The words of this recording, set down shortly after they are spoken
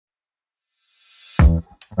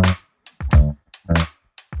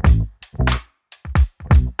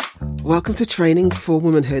Welcome to Training for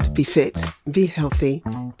Womanhood. Be fit, be healthy,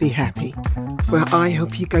 be happy, where I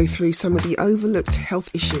help you go through some of the overlooked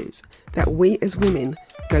health issues that we as women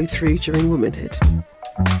go through during womanhood.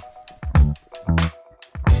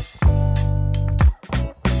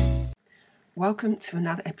 Welcome to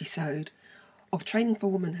another episode of Training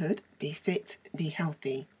for Womanhood. Be fit, be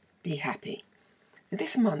healthy, be happy.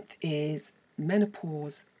 This month is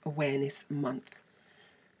Menopause Awareness Month.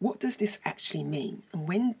 What does this actually mean, and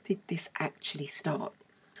when did this actually start?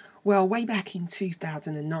 Well, way back in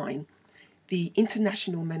 2009, the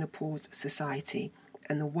International Menopause Society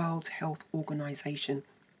and the World Health Organization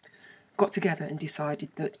got together and decided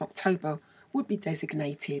that October would be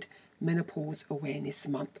designated Menopause Awareness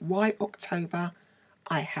Month. Why October?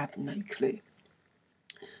 I have no clue.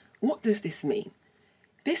 What does this mean?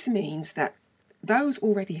 This means that those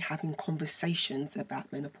already having conversations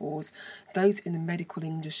about menopause, those in the medical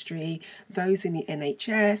industry, those in the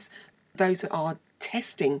NHS, those that are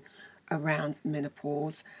testing around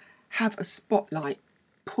menopause, have a spotlight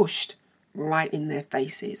pushed right in their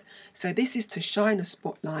faces. So this is to shine a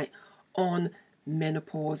spotlight on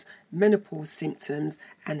menopause symptoms,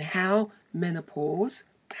 and how the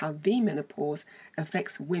menopause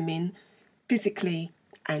affects women physically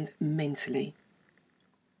and mentally.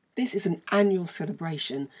 This is an annual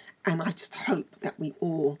celebration, and I just hope that we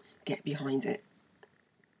all get behind it.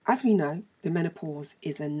 As we know, the menopause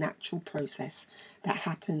is a natural process that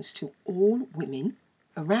happens to all women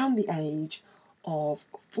around the age of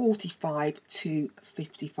 45 to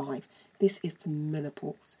 55. This is the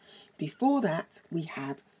menopause. Before that, we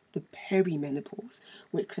have the perimenopause,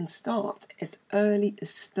 which can start as early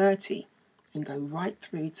as 30 and go right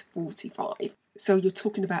through to 45. So you're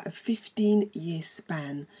talking about a 15-year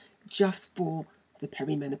span just for the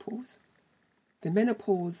perimenopause. The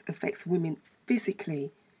menopause affects women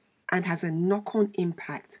physically and has a knock-on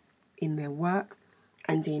impact in their work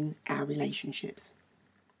and in our relationships.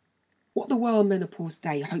 What the World Menopause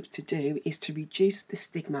Day hopes to do is to reduce the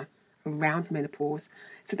stigma around menopause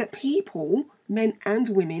so that people, men and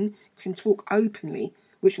women, can talk openly,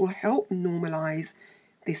 which will help normalise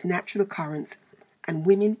this natural occurrence, and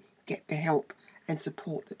women get the help and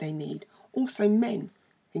support that they need. Also, men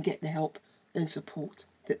can get the help and support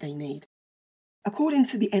that they need. According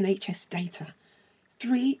to the NHS data,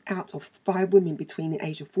 3 out of 5 women between the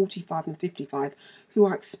age of 45 and 55 who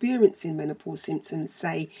are experiencing menopause symptoms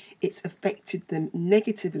say it's affected them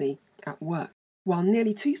negatively at work, while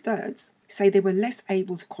nearly 2/3 say they were less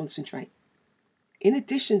able to concentrate. In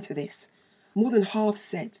addition to this, more than half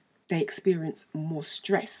said they experienced more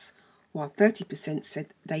stress, while 30% said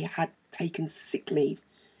they had taken sick leave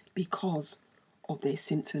because of their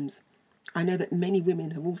symptoms. I know that many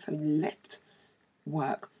women have also left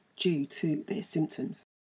work due to their symptoms.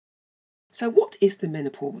 So what is the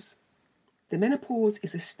menopause? The menopause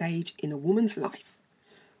is a stage in a woman's life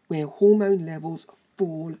where hormone levels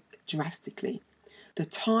fall drastically. The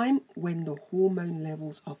time when the hormone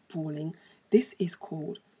levels are falling, this is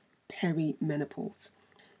called perimenopause.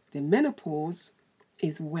 The menopause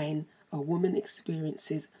is when a woman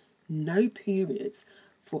experiences no periods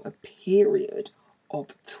for a period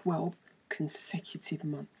of 12 consecutive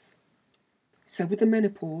months. So with the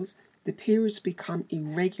menopause, the periods become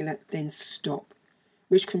irregular, then stop,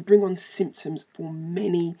 which can bring on symptoms for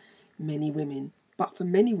many, many women. But for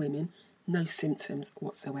many women, no symptoms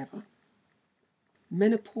whatsoever.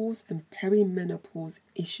 Menopause and perimenopause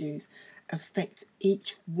issues affect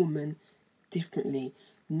each woman differently.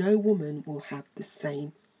 No woman will have the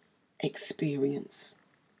same experience.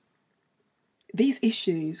 These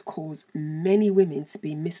issues cause many women to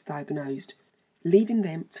be misdiagnosed, leaving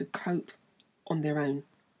them to cope on their own.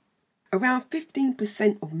 Around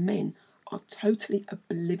 15% of men are totally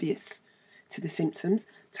oblivious to the symptoms,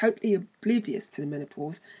 totally oblivious to the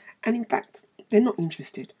menopause, and in fact, they're not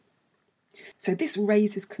interested. So this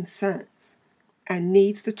raises concerns and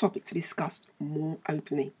needs the topic to be discussed more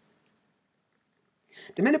openly.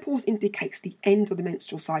 The menopause indicates the end of the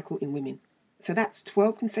menstrual cycle in women. So that's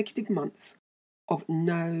 12 consecutive months of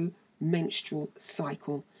no menstrual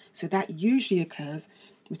cycle. So that usually occurs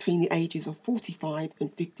between the ages of 45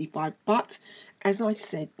 and 55. But as I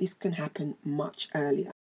said, this can happen much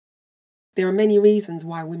earlier. There are many reasons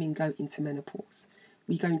why women go into menopause.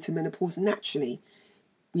 We go into menopause naturally.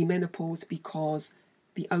 We menopause because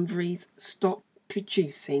the ovaries stop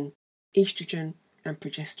producing estrogen and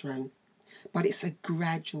progesterone. But it's a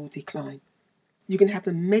gradual decline. You can have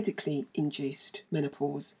a medically induced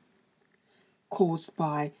menopause caused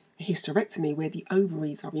by a hysterectomy where the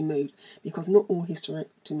ovaries are removed, because not all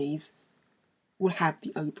hysterectomies will have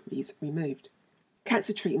the ovaries removed.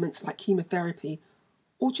 Cancer treatments like chemotherapy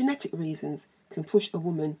or genetic reasons can push a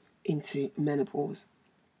woman into menopause.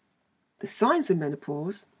 The signs of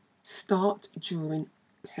menopause start during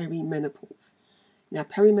perimenopause. Now,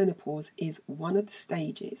 perimenopause is one of the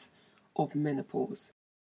stages of menopause.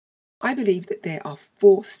 I believe that there are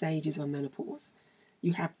 4 stages of menopause.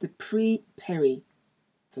 You have the pre-peri.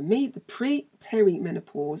 For me, the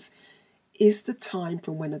pre-perimenopause is the time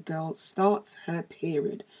from when a girl starts her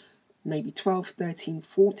period, maybe 12, 13,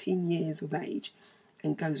 14 years of age,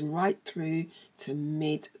 and goes right through to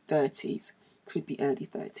mid-30s, could be early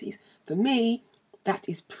 30s. For me, that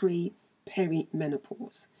is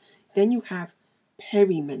pre-perimenopause. Then you have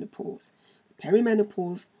perimenopause.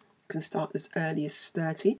 Perimenopause can start as early as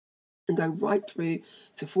 30 and go right through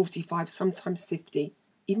to 45, sometimes 50,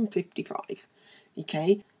 even 55.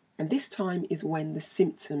 Okay? And this time is when the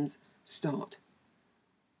symptoms start.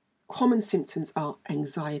 Common symptoms are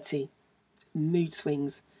anxiety, mood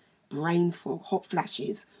swings, brain fog, hot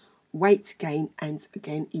flashes, weight gain, and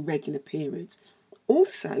again, irregular periods.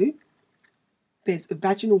 Also, there's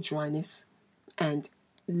vaginal dryness and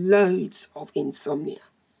loads of insomnia,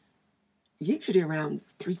 usually around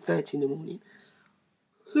 3:30 in the morning.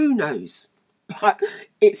 Who knows? But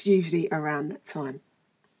it's usually around that time.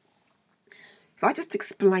 If I just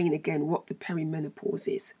explain again what the perimenopause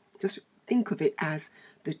is, just think of it as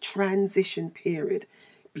the transition period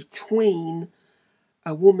between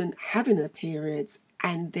a woman having her periods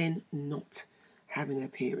and then not having her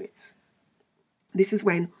periods. This is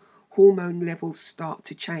when hormone levels start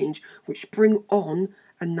to change, which bring on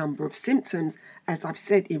a number of symptoms. As I've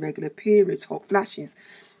said, irregular periods, hot flashes,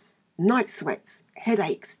 night sweats,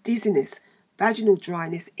 headaches, dizziness, vaginal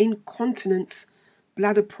dryness, incontinence,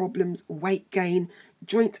 bladder problems, weight gain,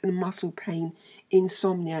 joint and muscle pain,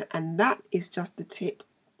 insomnia, and that is just the tip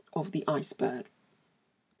of the iceberg.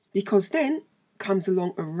 Because then comes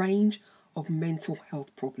along a range of mental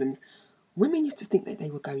health problems. Women used to think that they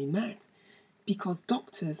were going mad because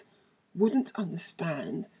doctors wouldn't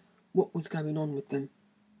understand what was going on with them.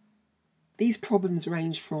 These problems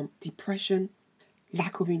range from depression,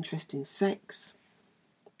 lack of interest in sex,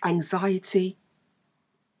 anxiety.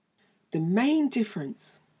 The main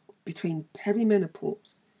difference between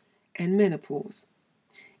perimenopause and menopause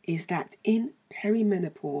is that in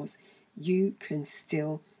perimenopause, you can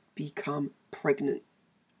still become pregnant.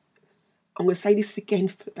 I'm going to say this again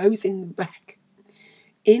for those in the back.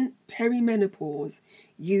 In perimenopause,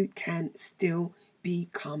 you can still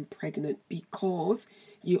become pregnant because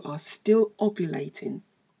you are still ovulating,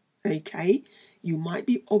 okay? You might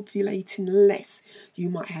be ovulating less. You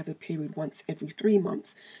might have a period once every 3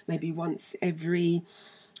 months, maybe once every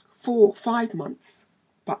 4, 5 months,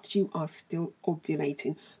 but you are still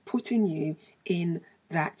ovulating, putting you in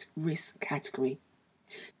that risk category.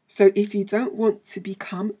 So if you don't want to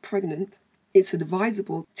become pregnant, it's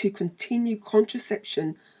advisable to continue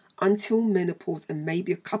contraception until menopause and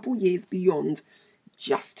maybe a couple years beyond,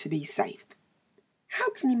 just to be safe. How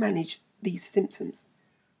can you manage these symptoms?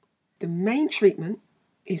 The main treatment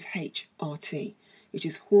is HRT, which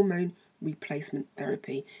is hormone replacement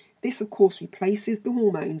therapy. This, of course, replaces the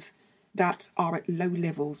hormones that are at low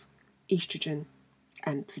levels, estrogen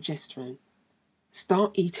and progesterone.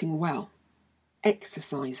 Start eating well,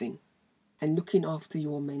 exercising, and looking after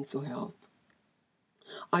your mental health.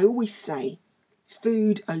 I always say,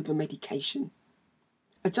 food over medication.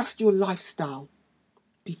 Adjust your lifestyle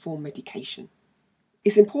before medication.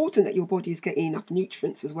 It's important that your body is getting enough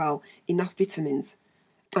nutrients as well, enough vitamins,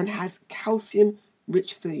 and has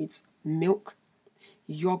calcium-rich foods, milk,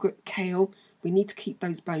 yogurt, kale. We need to keep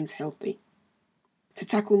those bones healthy. To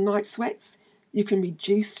tackle night sweats, you can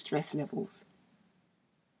reduce stress levels.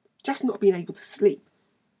 Just not being able to sleep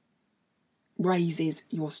raises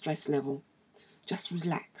your stress level. Just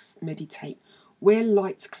relax, meditate, wear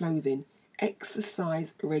light clothing,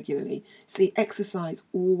 exercise regularly. See, exercise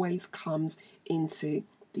always comes into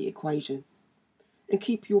the equation. And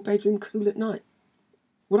keep your bedroom cool at night.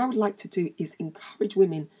 What I would like to do is encourage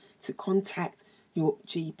women to contact your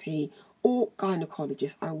GP or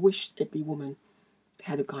gynecologist. I wish every woman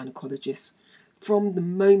had a gynecologist from the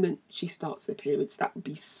moment she starts her periods. That would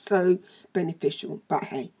be so beneficial. But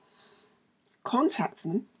hey, contact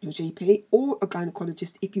them, your GP or a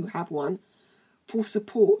gynecologist if you have one, for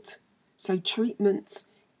support. So treatments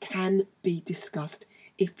can be discussed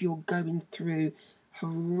if you're going through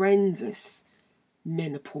horrendous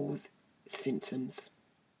menopause symptoms.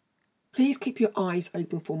 Please keep your eyes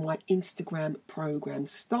open for my Instagram program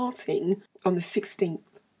starting on the 16th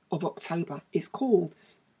of October. It's called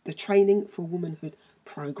the Training for Womanhood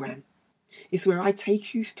program. It's where I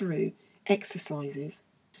take you through exercises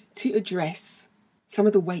to address some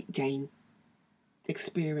of the weight gain,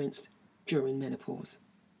 experienced during menopause.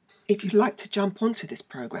 If you'd like to jump onto this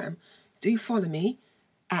program, do follow me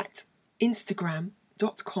at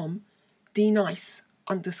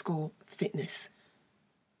instagram.com/dnice_fitness.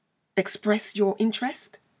 Express your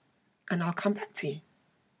interest and I'll come back to you.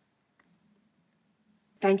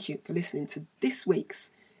 Thank you for listening to this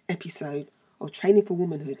week's episode of Training for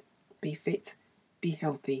Womanhood. Be fit, be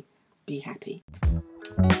healthy, be happy.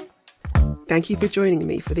 Thank you for joining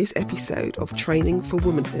me for this episode of Training for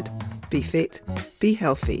Womanhood. Be fit, be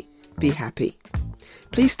healthy, be happy.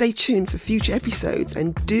 Please stay tuned for future episodes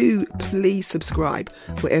and do please subscribe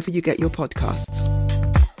wherever you get your podcasts.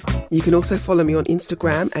 You can also follow me on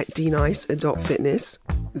Instagram at dnice.fitness,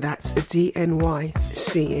 that's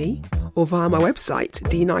DNYCE, or via my website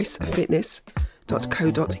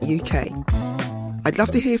dnicefitness.co.uk. I'd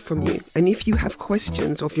love to hear from you, and if you have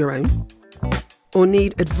questions of your own or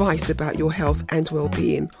need advice about your health and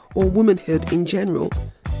well-being or womanhood in general,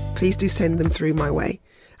 please do send them through my way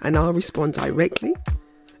and I'll respond directly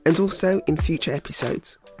and also in future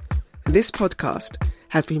episodes. This podcast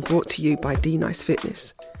has been brought to you by D-Nice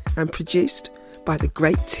Fitness and produced by the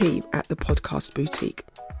great team at the Podcast Boutique.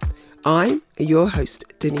 I'm your host,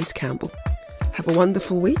 Denise Campbell. Have a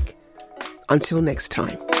wonderful week. Until next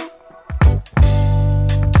time.